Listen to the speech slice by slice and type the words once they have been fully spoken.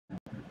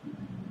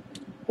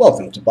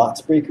Welcome to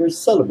Box Breakers,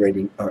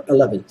 celebrating our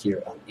 11th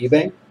year on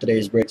eBay.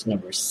 Today's breaks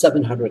number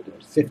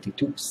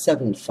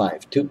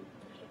 752,752.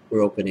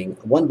 We're opening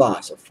one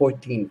box of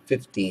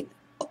 1415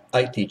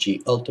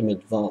 ITG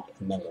Ultimate Vault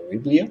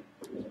memorabilia.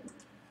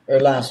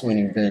 Our last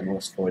winning bid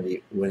was for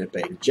the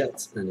Winnipeg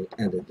Jets, and it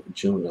ended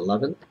June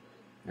 11th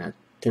at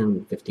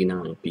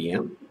 10:59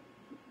 p.m.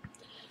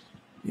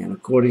 And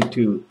according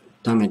to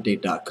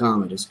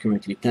timeanddate.com, it is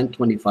currently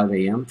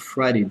 10:25 a.m.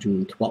 Friday,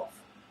 June 12th.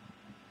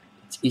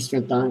 It's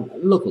Eastern Time,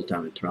 local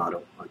time in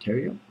Toronto,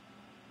 Ontario.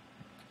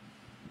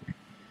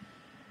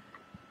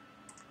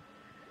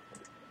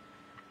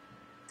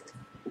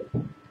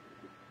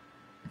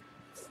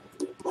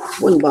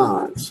 One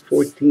box,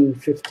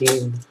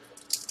 1415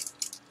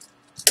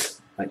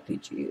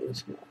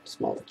 ITG.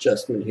 Small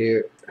adjustment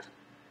here.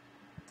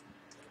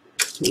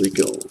 Here we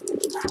go.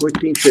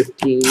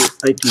 1415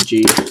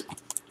 ITG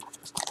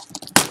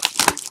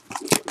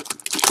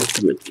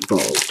Ultimate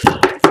Vault.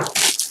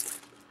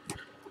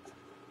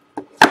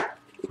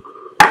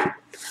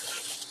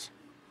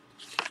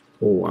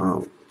 Oh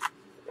wow,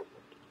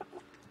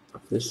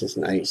 this is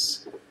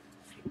nice.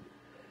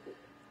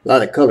 A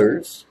lot of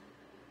colors.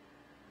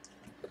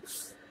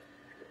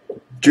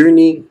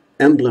 Journey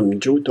emblem,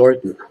 Joe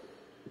Thornton.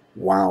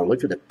 Wow,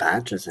 look at the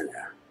patches in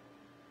there.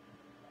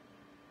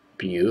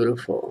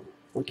 Beautiful.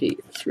 Okay,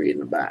 3 in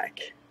the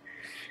back.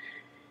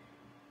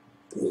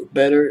 A little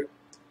better.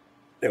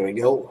 There we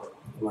go.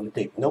 I want to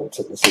take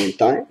notes at the same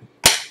time.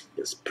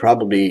 This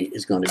probably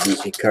is going to be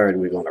a card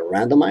we're going to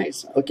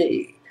randomize.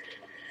 Okay.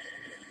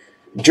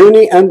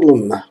 Journey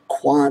emblem,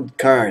 quad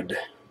card.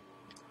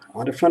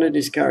 On the front of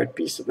this card,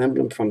 piece of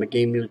emblem from a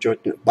game used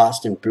Jordan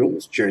Boston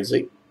Bruins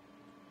jersey.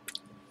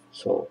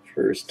 So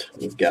first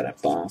we've got a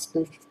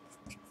Boston.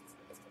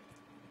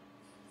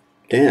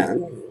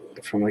 Then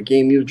from a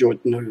game used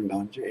Jordan,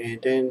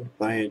 and then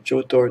by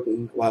Joe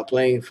Thornton while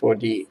playing for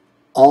the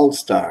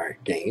All-Star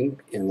game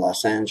in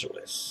Los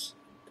Angeles,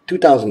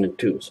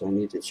 2002. So I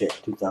need to check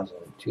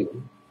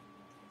 2002.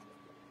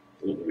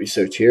 A little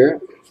research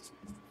here.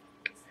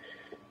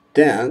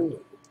 Then,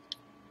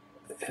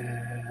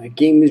 a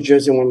game used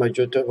jersey worn by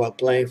Jota while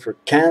playing for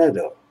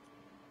Canada.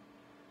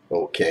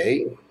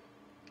 Okay.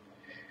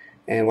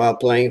 And while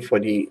playing for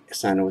the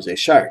San Jose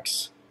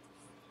Sharks.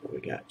 So we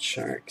got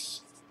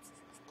Sharks.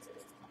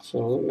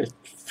 So let me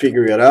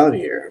figure it out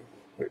here.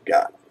 We've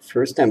got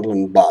first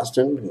emblem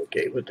Boston,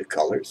 okay, with the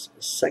colors.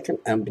 Second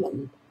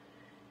emblem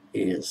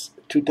is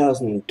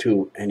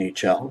 2002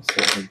 NHL.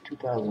 So in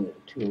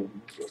 2002,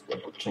 let's just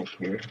double check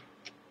here.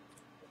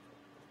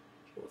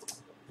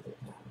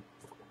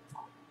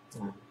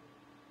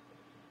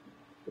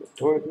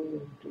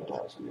 Jordan,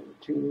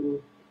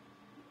 2002.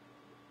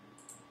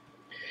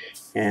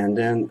 And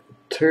then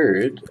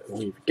third,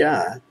 we've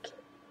got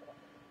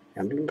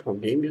emblem from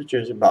game used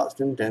jersey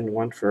Boston, then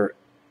one for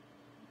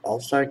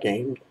All-Star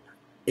game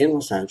in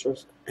Los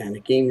Angeles, and a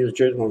game used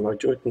jersey one by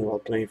Jordan while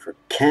playing for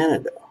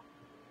Canada.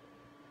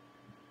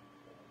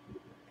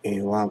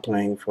 And while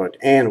playing for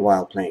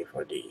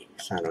the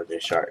San Jose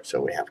Sharks.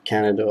 So we have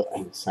Canada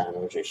and San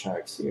Jose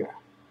Sharks here.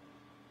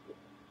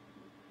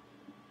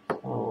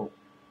 So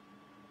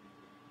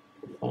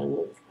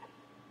finally,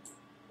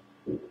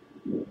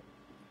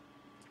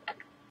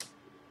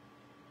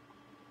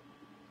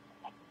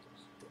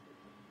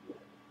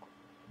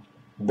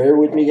 bear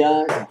with me,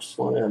 guys. I just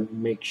want to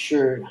make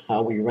sure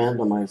how we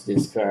randomize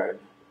this card.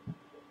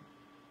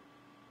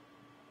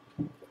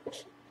 I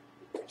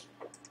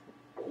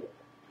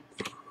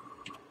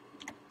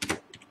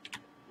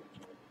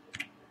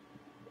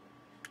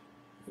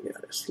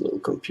got a slow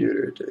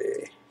computer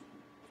today.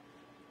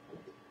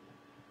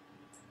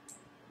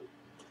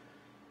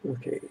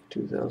 Okay,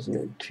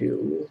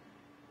 2002.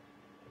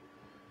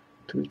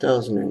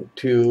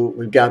 2002,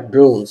 we've got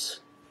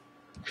Bruins.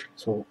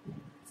 So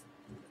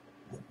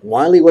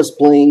while he was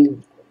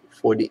playing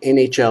for the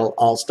NHL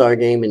All-Star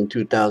game in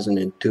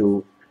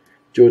 2002,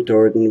 Joe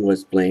Thornton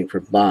was playing for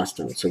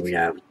Boston. So we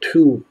have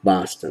 2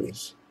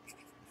 Bostons,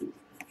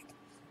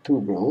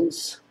 2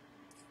 Bruins.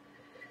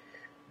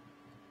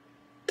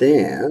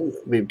 Then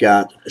we've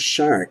got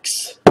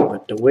Sharks.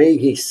 But the way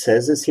he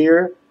says this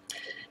here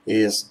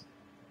is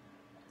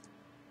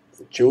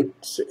Joe,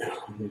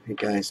 if you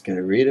guys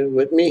can read it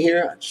with me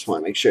here, I just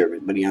want to make sure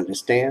everybody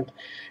understands.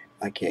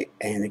 Okay,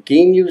 and a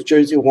game used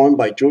jersey worn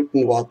by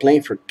Jordan while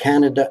playing for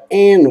Canada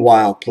and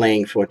while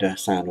playing for the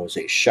San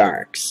Jose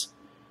Sharks.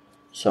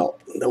 So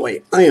the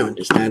way I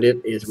understand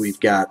it is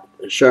we've got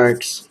the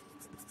Sharks.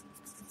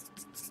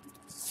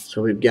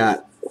 So we've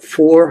got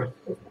 4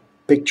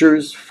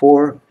 pictures,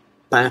 4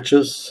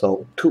 patches,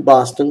 so 2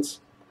 Bostons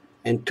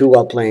and 2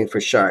 while playing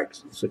for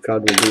Sharks. So the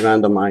card will be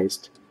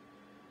randomized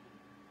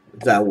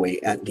that way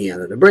at the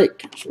end of the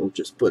break. So we'll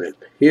just put it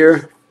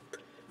here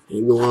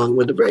and go on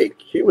with the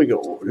break. Here we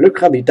go. Le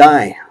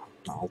Crabitaille.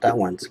 Oh, that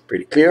one's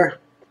pretty clear.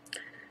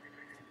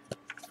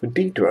 For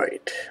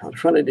Detroit, on the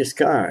front of this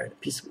card, a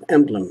piece of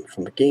emblem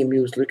from a game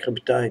used Le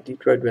Crabitaille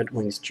Detroit Red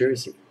Wings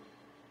jersey.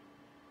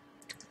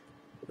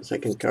 The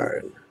second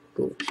card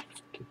goes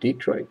to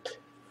Detroit.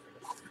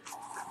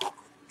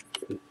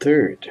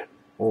 third.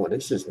 Oh,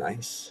 this is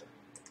nice.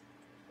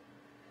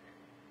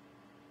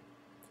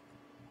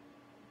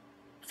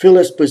 Phil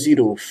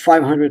Esposito,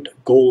 500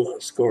 goal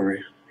scorer.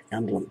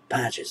 Emblem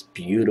patch is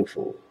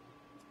beautiful.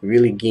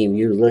 Really game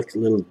used. Looks a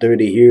little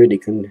dirty here. They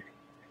can.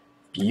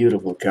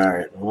 Beautiful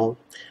card. Well,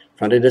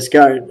 front of this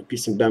card, a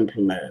piece of them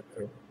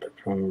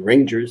from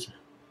Rangers.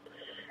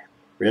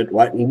 Red,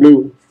 white, and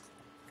blue.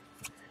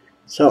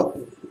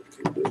 So,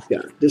 we've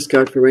got this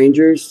card for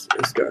Rangers,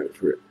 this card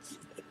for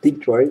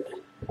Detroit.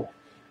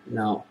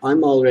 Now,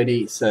 I'm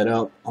already set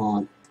up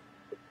on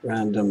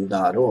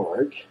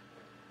random.org,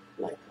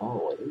 like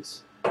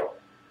always.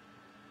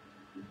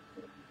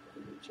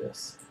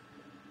 Just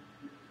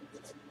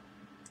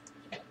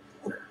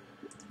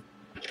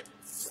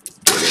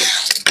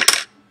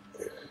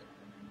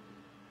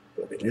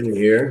put it in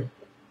here.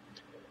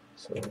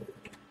 So,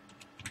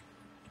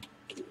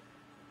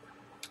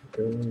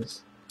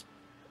 goes.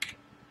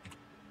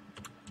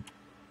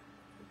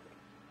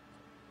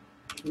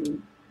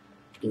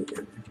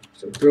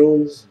 So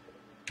Bruins,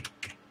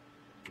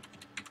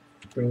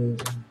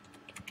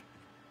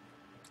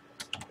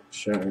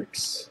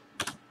 Sharks,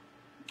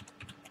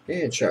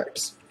 and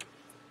Sharks.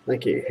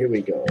 Okay, here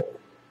we go.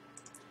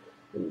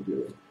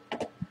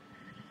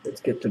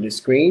 Let's get to the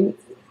screen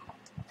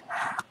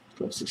as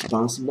close as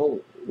possible.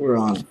 We're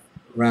on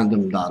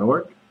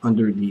random.org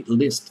under the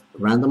list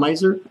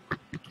randomizer.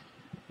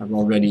 I've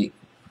already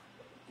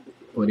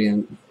put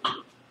in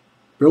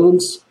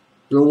Bruins,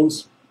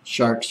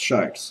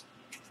 Sharks.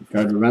 The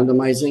card we're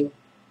randomizing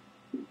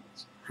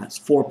has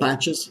 4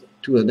 patches,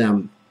 2 of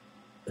them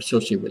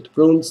associated with the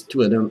Bruins,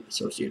 2 of them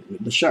associated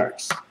with the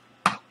Sharks.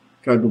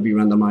 Card will be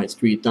randomized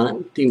 3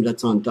 times. Team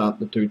that's on top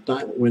the 3rd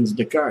time wins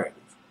the card.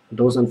 For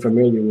those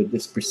unfamiliar with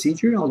this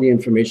procedure, all the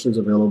information is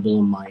available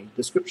on my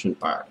description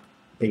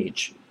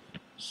page.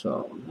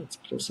 So that's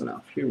close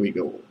enough. Here we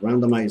go.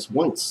 Randomize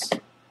once.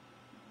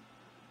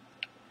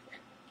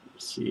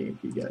 Let's see if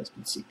you guys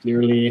can see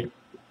clearly.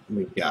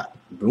 We've got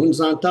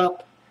Bruins on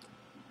top.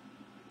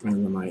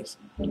 Randomize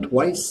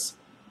twice.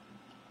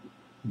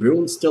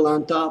 Bruins still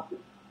on top.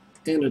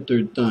 And a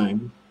 3rd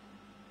time.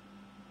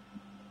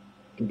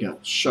 We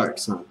got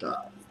Sharks on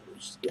top.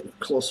 Just get it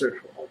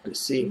closer for all to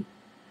see.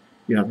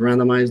 You have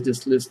randomized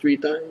this list 3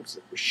 times.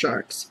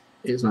 Sharks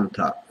is on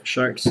top.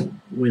 Sharks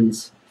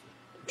wins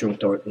Joe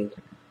Thornton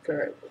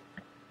card.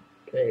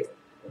 Okay,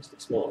 just a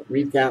small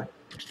recap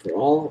for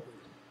all.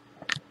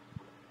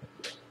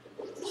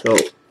 So,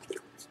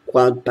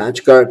 quad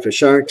patch card for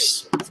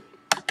Sharks.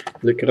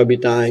 Le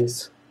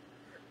Robitaille.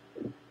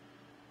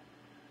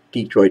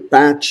 Detroit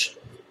patch.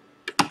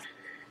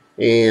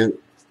 And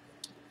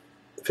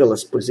Phil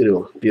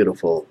Esposito,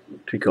 beautiful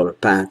tricolor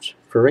patch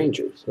for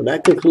Rangers. So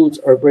that concludes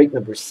our break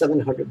number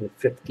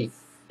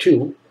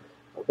 752.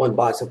 1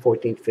 box of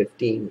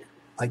 1415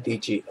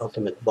 ITG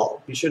Ultimate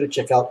Vault. Be sure to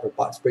check out our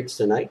box breaks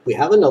tonight. We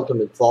have an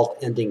Ultimate Vault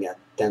ending at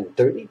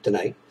 10:30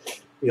 tonight.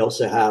 We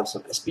also have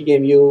some SP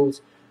game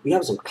mules. We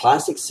have some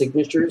classic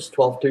signatures,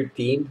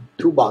 12-13,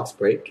 2 box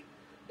break.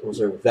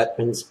 Those are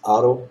veterans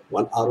auto,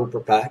 1 auto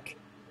per pack.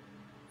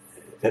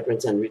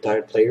 Veterans and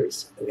retired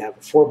players. We have a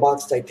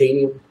 4-box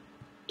titanium,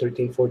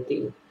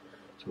 13-14.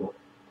 So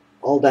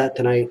all that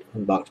tonight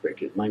on Box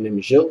Breakers. My name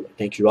is Gilles.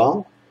 Thank you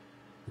all.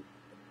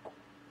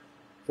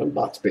 From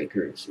Box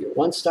Breakers, your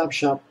one-stop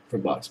shop for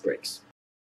box breaks.